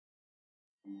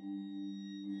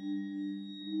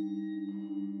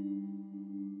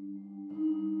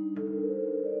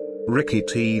Ricky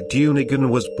T. Dunigan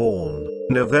was born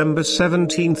November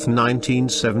 17,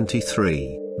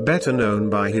 1973, better known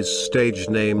by his stage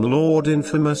name Lord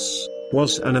Infamous,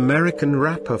 was an American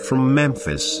rapper from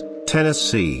Memphis,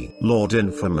 Tennessee. Lord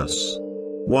Infamous,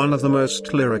 one of the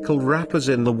most lyrical rappers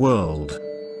in the world.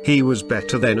 He was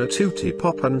better than a Tootie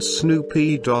Pop and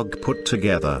Snoopy Dogg put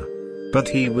together. But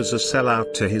he was a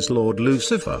sellout to his Lord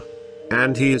Lucifer.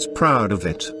 And he is proud of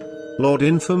it. Lord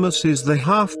Infamous is the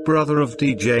half-brother of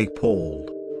DJ Paul.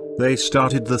 They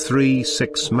started the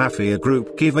 3-6 Mafia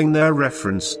group, giving their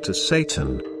reference to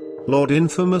Satan. Lord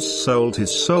Infamous sold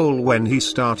his soul when he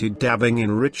started dabbing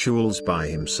in rituals by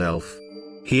himself.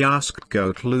 He asked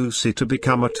Goat Lucy to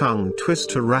become a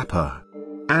tongue-twister rapper.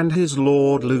 And his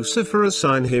Lord Lucifer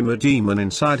assigned him a demon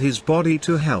inside his body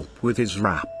to help with his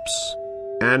raps.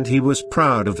 And he was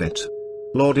proud of it.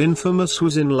 Lord Infamous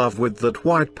was in love with that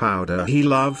white powder he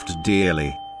loved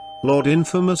dearly. Lord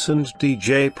Infamous and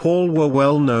DJ Paul were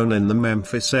well known in the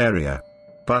Memphis area.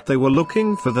 But they were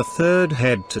looking for the third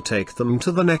head to take them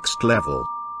to the next level.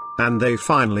 And they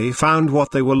finally found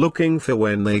what they were looking for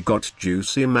when they got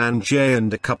Juicy Man J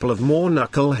and a couple of more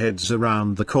knuckleheads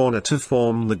around the corner to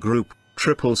form the group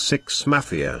 666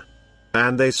 Mafia.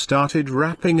 And they started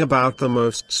rapping about the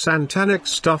most satanic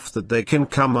stuff that they can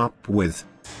come up with.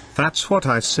 That's what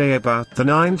I say about the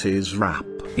 90s rap.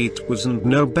 It wasn't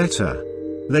no better.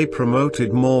 They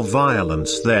promoted more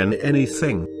violence than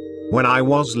anything. When I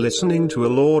was listening to a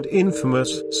Lord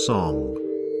Infamous song,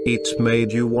 it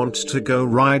made you want to go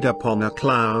ride up on a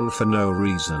clown for no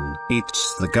reason.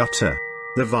 It's the gutter,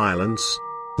 the violence,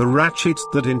 the ratchet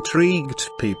that intrigued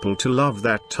people to love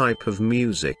that type of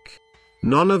music.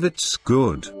 None of it's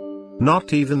good.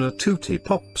 Not even a Tootie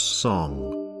Pop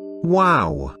song.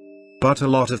 Wow. But a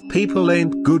lot of people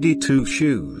ain't goody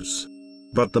two-shoes.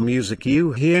 But the music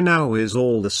you hear now is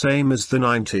all the same as the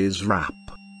 90s rap.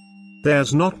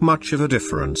 There's not much of a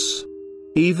difference.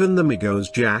 Even the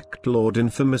Migos jacked Lord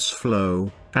Infamous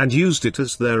flow, and used it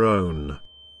as their own.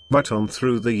 But on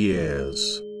through the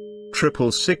years,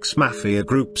 666 Mafia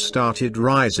group started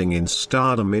rising in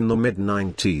stardom in the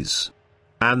mid-90s.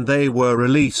 And they were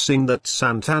releasing that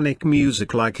satanic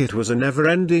music like it was a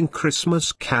never-ending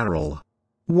Christmas carol.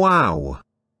 Wow.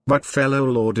 But fellow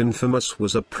Lord Infamous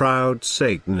was a proud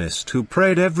Satanist who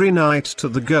prayed every night to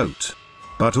the goat.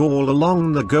 But all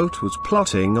along the goat was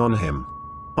plotting on him.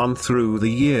 On through the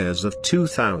years of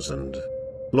 2000,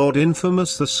 Lord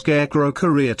Infamous the Scarecrow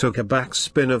career took a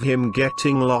backspin of him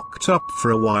getting locked up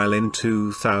for a while in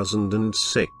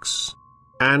 2006.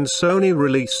 And Sony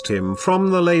released him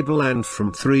from the label and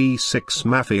from 3-6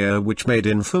 Mafia, which made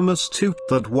Infamous toot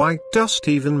that white dust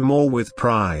even more with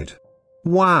pride.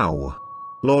 Wow.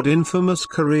 Lord Infamous'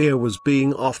 career was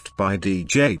being offed by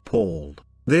DJ Paul.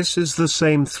 This is the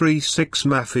same 3-6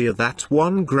 Mafia that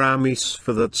won Grammys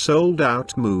for that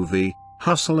sold-out movie,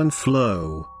 Hustle and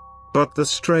Flow. But the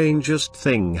strangest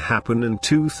thing happened in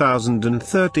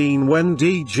 2013 when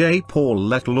DJ Paul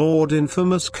let Lord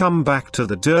Infamous come back to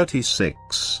the Dirty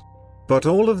Six. But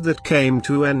all of that came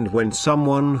to end when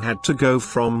someone had to go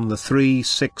from the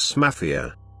 3-6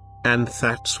 Mafia. And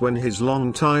that's when his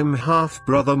longtime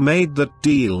half-brother made that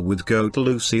deal with Goat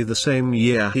Lucy the same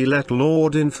year he let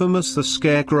Lord Infamous the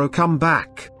Scarecrow come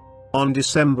back. On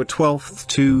December 12,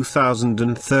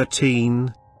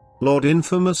 2013, Lord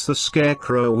Infamous the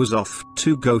Scarecrow was off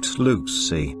to Goat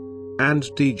Lucy. And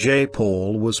DJ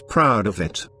Paul was proud of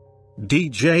it.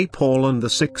 DJ Paul and the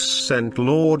Six sent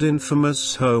Lord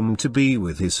Infamous home to be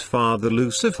with his father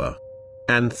Lucifer.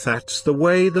 And that's the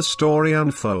way the story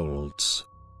unfolds.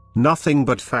 Nothing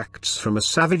but facts from a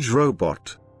savage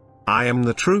robot. I am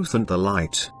the truth and the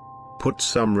light. Put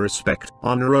some respect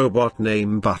on a robot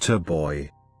named Butterboy.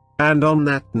 And on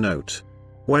that note,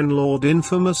 when Lord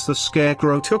Infamous the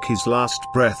Scarecrow took his last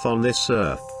breath on this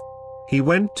earth, he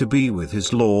went to be with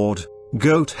his lord,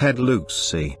 Goathead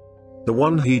Lucy. The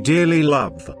one he dearly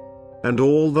loved. And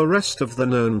all the rest of the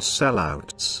known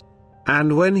sellouts.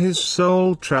 And when his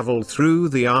soul traveled through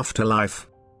the afterlife,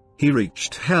 he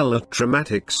reached hell at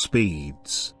dramatic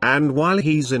speeds. And while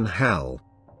he's in hell,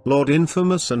 Lord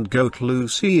Infamous and Goat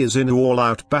Lucy is in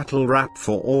all-out battle rap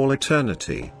for all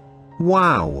eternity.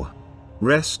 Wow.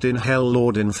 Rest in hell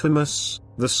Lord Infamous,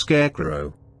 the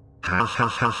Scarecrow. Ha ha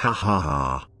ha ha ha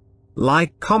ha.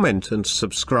 Like, comment and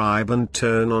subscribe and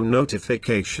turn on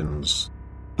notifications.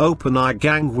 Open eye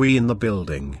gang, we in the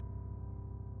building.